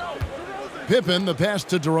 Pippen, the pass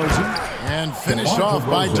to DeRozan, and finished off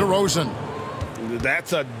by DeRozan.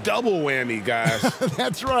 That's a double whammy, guys.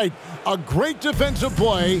 That's right. A great defensive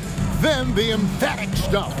play, then the emphatic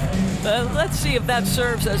stuff. Let's see if that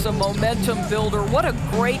serves as a momentum builder. What a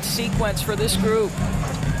great sequence for this group.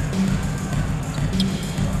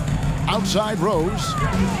 Outside Rose.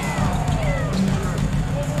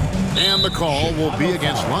 And the call will be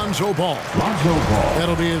against Lonzo Ball.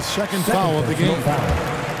 That'll be his second foul of the game.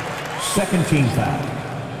 Second team foul.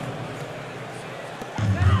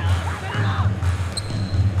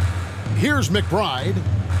 Here's McBride.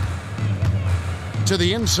 To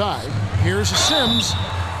the inside. Here's Sims.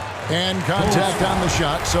 And contact on the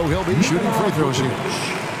shot, so he'll be shooting free throws here.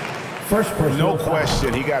 No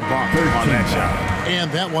question, he got bumped on that shot.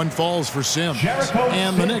 And that one falls for Sims.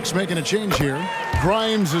 And the Knicks making a change here.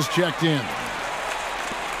 Grimes is checked in.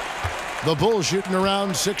 The Bulls shooting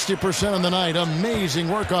around 60% of the night. Amazing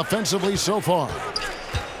work offensively so far.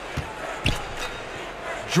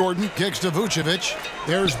 Jordan kicks to Vucevic.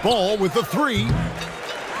 There's Ball with the 3.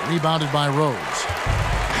 Rebounded by Rose.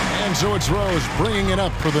 And so it's Rose bringing it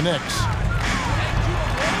up for the Knicks.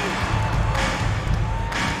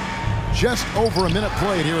 Just over a minute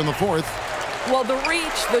played here in the fourth. Well, the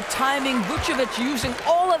reach, the timing, Vucevic using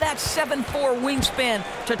all of that 7'4" wingspan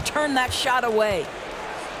to turn that shot away.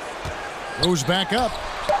 Goes back up.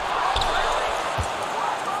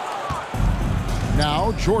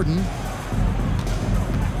 Now Jordan.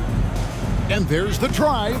 And there's the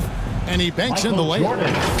drive. And he banks in the lane.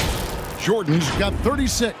 Jordan's got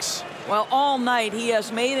 36. Well, all night he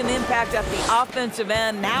has made an impact at the offensive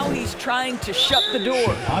end. Now he's trying to shut the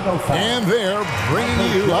door. And they're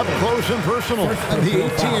bringing you up close and personal at the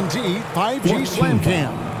AT&T 5G Slam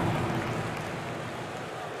Cam.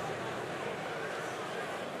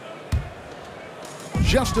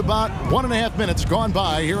 Just about 1.5 minutes gone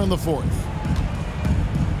by here in the fourth.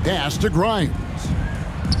 Pass to Grimes.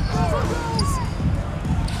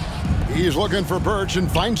 He's looking for Birch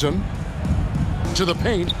and finds him. To the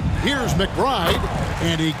paint. Here's McBride,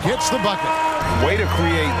 and he gets the bucket. Way to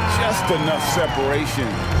create just enough separation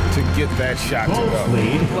to get that shot to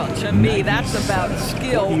go. Well, to me, that's about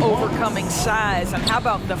skill overcoming size. And how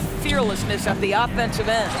about the fearlessness at the offensive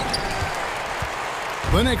end?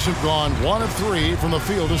 The Knicks have gone 1 of 3 from the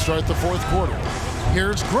field to start the fourth quarter.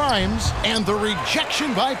 Here's Grimes, and the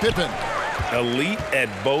rejection by Pippen. Elite at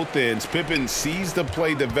both ends. Pippen sees the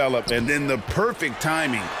play develop, and then the perfect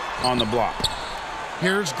timing on the block.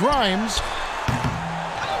 Here's Grimes.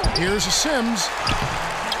 Here's Sims.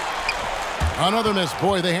 Another miss.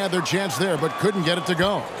 Boy, they had their chance there, but couldn't get it to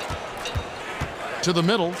go. To the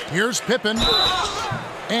middle. Here's Pippen.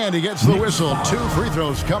 And he gets the whistle. 2 free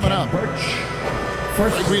throws coming up. I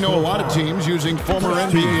think we know a lot of teams using former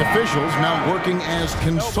NBA officials now working as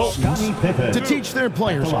consultants to teach their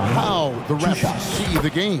players how the refs see the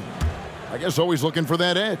game. I guess always looking for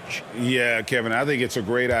that edge. Yeah, Kevin, I think it's a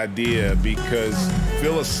great idea because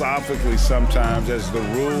philosophically sometimes as the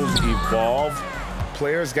rules evolve,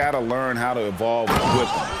 players got to learn how to evolve with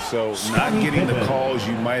them. So not getting the calls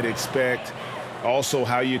you might expect, also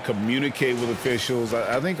how you communicate with officials.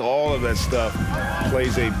 I think all of that stuff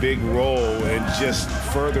plays a big role in just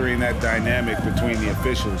furthering that dynamic between the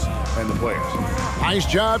officials and the players. Nice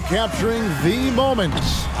job capturing the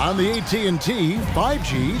moments on the AT&T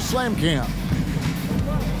 5G Slam Cam.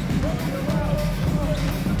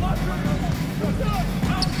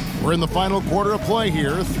 We're in the final quarter of play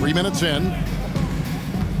here, 3 minutes in.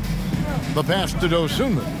 The pass to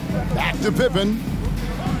Dosunmu. Back to Pippen.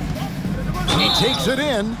 He takes it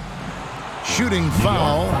in. Shooting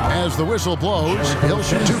foul as the whistle blows. He'll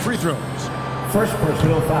shoot 2 free throws. First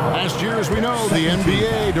personal foul. Last year, as we know, the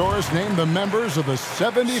NBA, Doris, named the members of the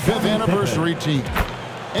 75th anniversary team.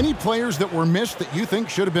 Any players that were missed that you think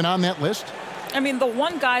should have been on that list? I mean, the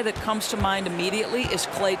one guy that comes to mind immediately is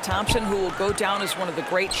Klay Thompson, who will go down as one of the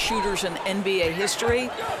great shooters in NBA history.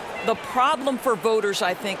 The problem for voters,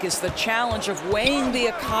 I think, is the challenge of weighing the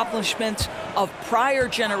accomplishments of prior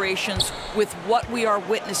generations with what we are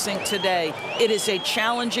witnessing today. It is a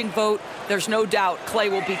challenging vote. There's no doubt Klay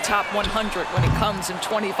will be top 100 when it comes in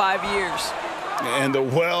 25 years. And the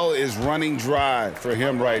well is running dry for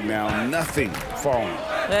him right now. Nothing falling.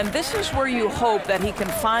 And this is where you hope that he can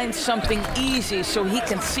find something easy so he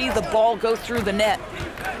can see the ball go through the net.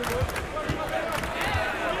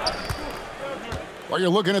 Well, you're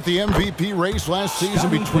looking at the MVP race last season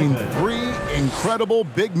between 3 incredible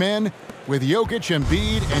big men with Jokic,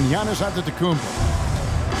 Embiid, and Giannis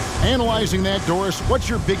Antetokounmpo. Analyzing that, Doris, what's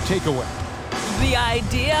your big takeaway? The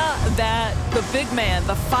idea that the big man,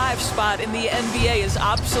 the 5 spot in the NBA is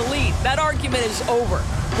obsolete. That argument is over.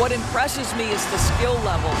 What impresses me is the skill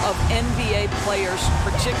level of NBA players,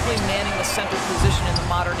 particularly manning the center position in the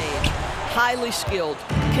modern age. Highly skilled,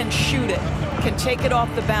 can shoot it, can take it off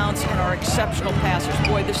the bounce, and are exceptional passers.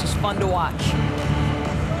 Boy, this is fun to watch.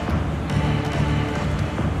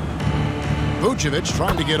 Vucevic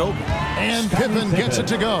trying to get open, and Pippen gets it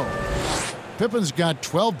to go. Pippen's got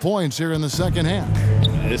 12 points here in the second half.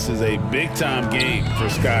 This is a big-time game for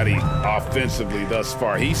Scotty offensively thus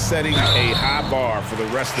far. He's setting a high bar for the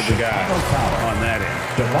rest of the guys on that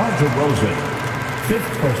end. DeMar DeRozan,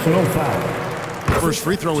 5th personal foul. First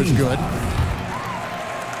free throw is good.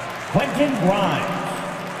 Quentin Grimes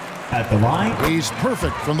at the line. He's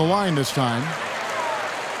perfect from the line this time.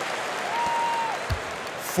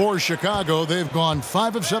 For Chicago, they've gone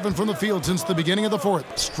 5 of 7 from the field since the beginning of the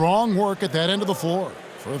fourth. Strong work at that end of the floor.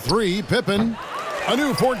 For 3, Pippen. A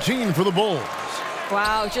new 14 for the Bulls.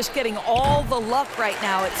 Wow, just getting all the luck right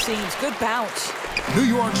now, it seems. Good bounce. New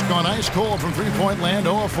York's gone ice cold from three-point land,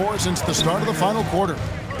 0 of 4 since the start of the final quarter.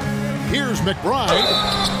 Here's McBride.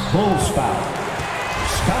 Bulls foul.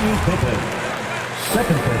 Scottie Pippen,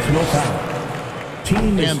 2nd personal foul.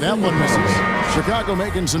 And that one misses. Chicago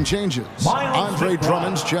making some changes. Andre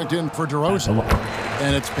Drummond's checked in for DeRozan.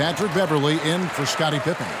 And it's Patrick Beverley in for Scottie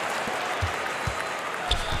Pippen.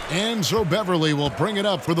 And so Beverley will bring it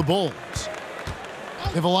up for the Bulls.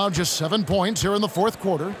 They've allowed just 7 points here in the fourth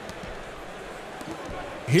quarter.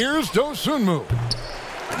 Here's Dosunmu.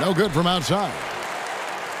 No good from outside.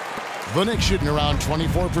 The Knicks shooting around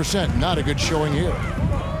 24%. Not a good showing here.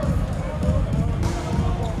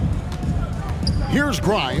 Here's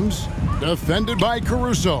Grimes, defended by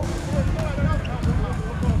Caruso.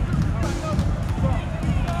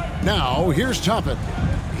 Now, here's Toppin.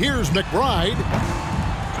 Here's McBride.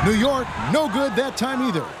 New York, no good that time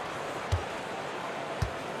either.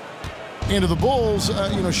 Into the Bulls,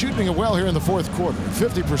 shooting it well here in the fourth quarter,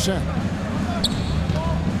 50%.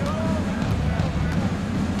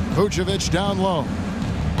 Vucevic down low.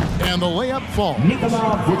 And the layup falls.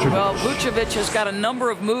 Well, Vucevic has got a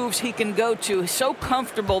number of moves he can go to. He's so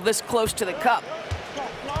comfortable this close to the cup.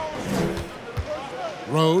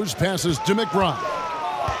 Rose passes to McBride.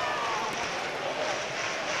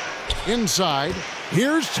 Inside,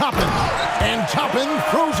 here's Toppin. And Toppin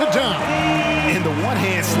throws it down. And the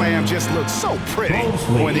one-hand slam just looks so pretty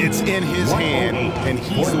when it's in his hand and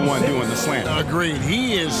he's the one doing the slam. Agreed.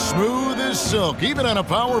 He is smooth as silk, even on a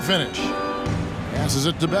power finish. Passes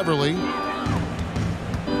it to Beverley.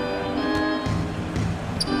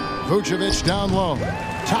 Vucevic down low.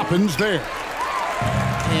 Toppin's there.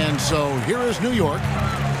 And so here is New York.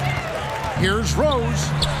 Here's Rose.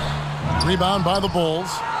 Rebound by the Bulls.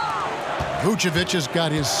 Vucevic has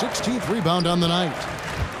got his 16th rebound on the night.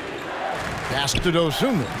 Pass to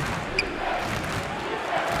Dosunmu.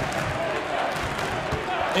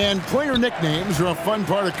 And player nicknames are a fun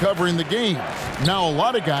part of covering the game. Now, a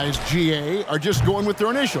lot of guys, GA, are just going with their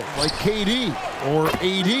initials, like KD or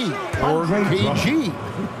AD or KG.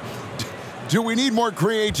 Do we need more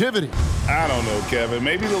creativity? I don't know, Kevin.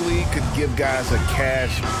 Maybe the league could give guys a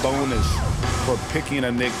cash bonus for picking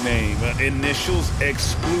a nickname. Initials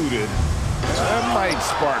excluded. That might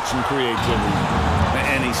spark some creativity.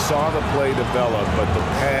 And he saw the play develop, but the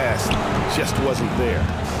pass just wasn't there.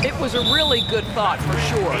 It was a really good thought for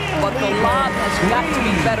sure, but the lob has got to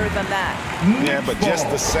be better than that. Yeah, but just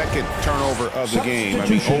the second turnover of the game. I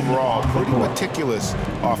mean, overall, pretty meticulous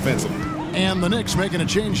offensively. And the Knicks making a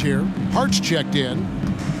change here. Hart's checked in.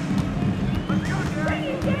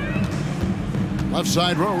 Left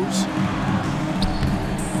side Rose.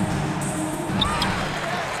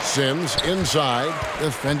 Sims inside,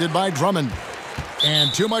 defended by Drummond.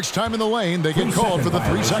 And too much time in the lane. They get called for the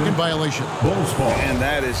 3-second violation. And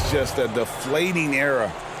that is just a deflating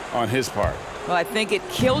error on his part. Well, I think it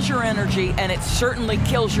kills your energy, and it certainly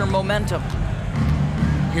kills your momentum.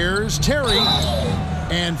 Here's Terry.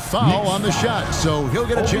 And foul on the shot, so he'll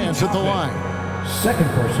get a chance at the line. Second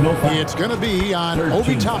personal foul. It's going to be on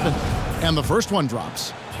Obi Toppin. And the first one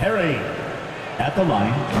drops. Terry at the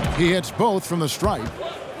line. He hits both from the stripe.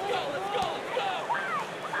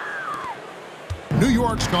 New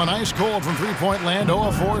York's gone ice cold from three-point land,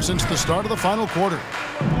 0-4 since the start of the final quarter.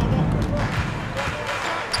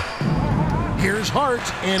 Here's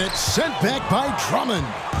Hart, and it's sent back by Drummond.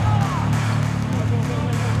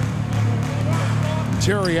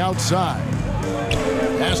 Terry outside.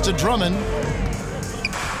 Pass to Drummond.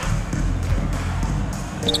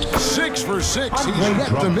 6 for 6. He's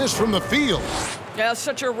yet to miss from the field. Yeah,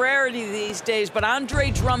 such a rarity these days, but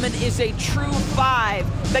Andre Drummond is a true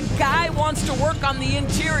 5. The guy wants to work on the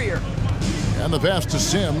interior. And the pass to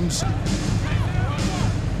Sims.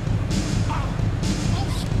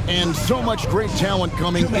 And so much great talent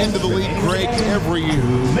coming into the league, Greg, every year.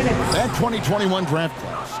 That 2021 draft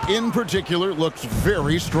class, in particular, looks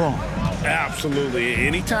very strong. Absolutely.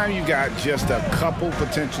 Anytime you got just a couple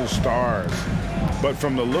potential stars, but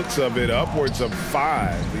from the looks of it, upwards of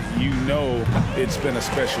 5, you know it's been a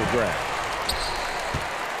special draft.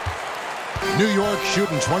 New York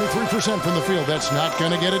shooting 23% from the field. That's not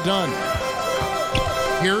going to get it done.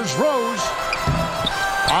 Here's Rose.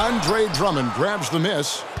 Andre Drummond grabs the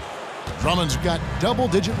miss. Drummond's got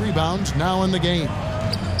double-digit rebounds now in the game.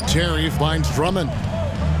 Terry finds Drummond.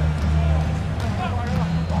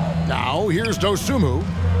 Now here's Dosunmu.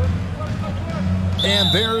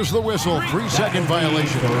 And there's the whistle. 3-second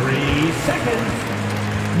violation. 3 seconds.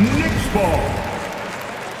 Knicks ball.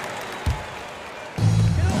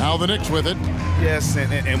 Now the Knicks with it. Yes,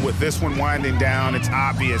 and with this one winding down, it's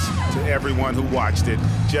obvious to everyone who watched it.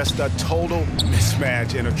 Just a total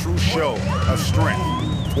mismatch and a true show of strength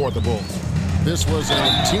for the Bulls. This was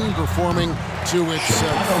a team performing to its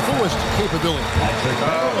fullest capability.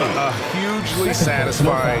 A hugely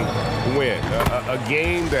satisfying win. A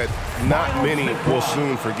game that not many will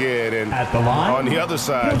soon forget. And on the other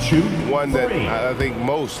side, one that I think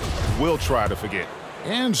most will try to forget.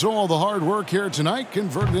 And so all the hard work here tonight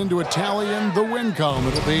converted into a tally in the win column.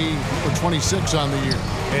 It'll be for 26 on the year.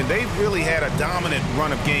 And they've really had a dominant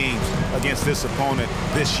run of games against this opponent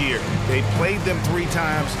this year. They played them 3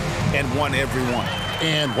 times and won every one.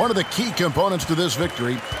 And one of the key components to this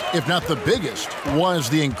victory, if not the biggest, was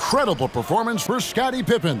the incredible performance for Scottie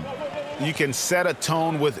Pippen. You can set a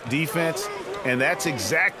tone with defense, and that's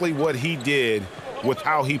exactly what he did with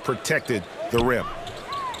how he protected the rim.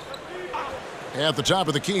 At the top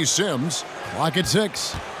of the key, Sims. Clock at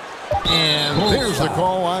 6. And there's the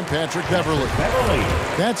call on Patrick Beverley.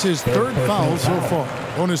 That's his 3rd foul so far.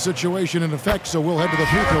 Bonus situation in effect, so we'll head to the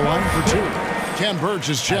free throw line for 2. Ken Burge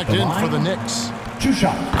is checked in for the Knicks. 2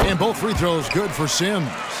 shots. And both free throws good for Sims.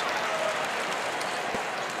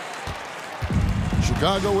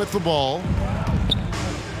 Chicago with the ball.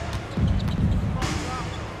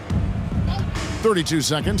 32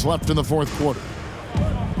 seconds left in the 4th quarter.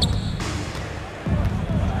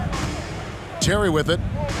 Terry with it.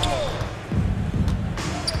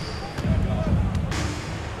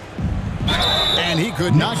 And he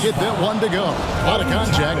could not get that one to go. Out of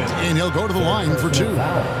contact, and he'll go to the line for 2.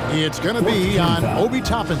 It's going to be on Obi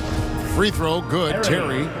Toppin. Free throw, good.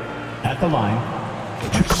 Terry at the line.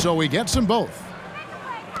 So he gets them both.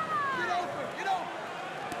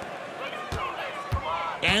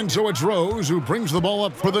 And so it's Rose who brings the ball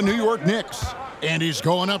up for the New York Knicks. And he's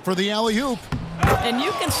going up for the alley-oop. And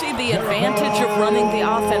you can see the advantage of running the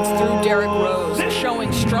offense through Derrick Rose,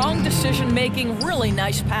 showing strong decision-making, really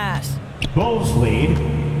nice pass. Bulls lead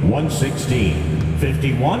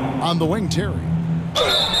 116-51. On the wing, Terry.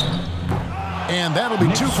 And that'll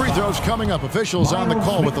be 2 free throws coming up. Officials on the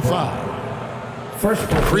call with the foul. First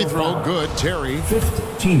Free throw, good. Terry.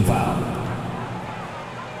 5th team foul.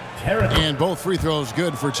 Terry. And both free throws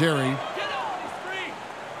good for Terry.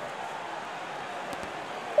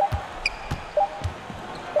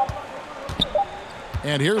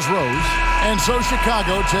 And here's Rose. And so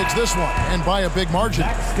Chicago takes this one, and by a big margin.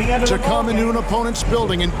 To come into an opponent's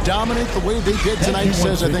building and dominate the way they did tonight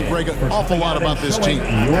says, I think, Greg, an awful lot about this team.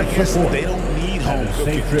 I guess they don't need home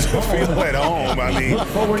cooking to feel at home. I mean,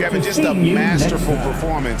 Kevin, just a masterful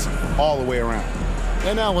performance all the way around.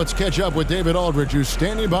 And now let's catch up with David Aldridge, who's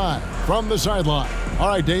standing by from the sideline. All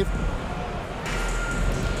right, Dave.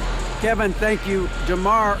 Kevin, thank you.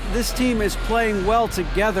 DeMar, this team is playing well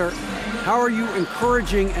together. How are you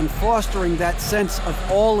encouraging and fostering that sense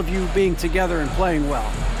of all of you being together and playing well?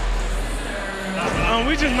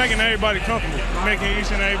 We're just making everybody comfortable, making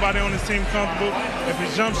each and everybody on this team comfortable. If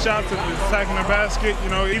it's jump shots, if it's attacking the basket,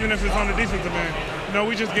 even if it's on the defensive end,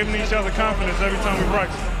 we're just giving each other confidence every time we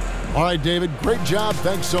practice. All right, David, great job.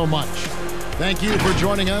 Thanks so much. Thank you for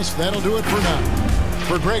joining us. That'll do it for now.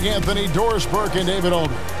 For Greg Anthony, Doris Burke, and David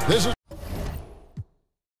Aldridge, this is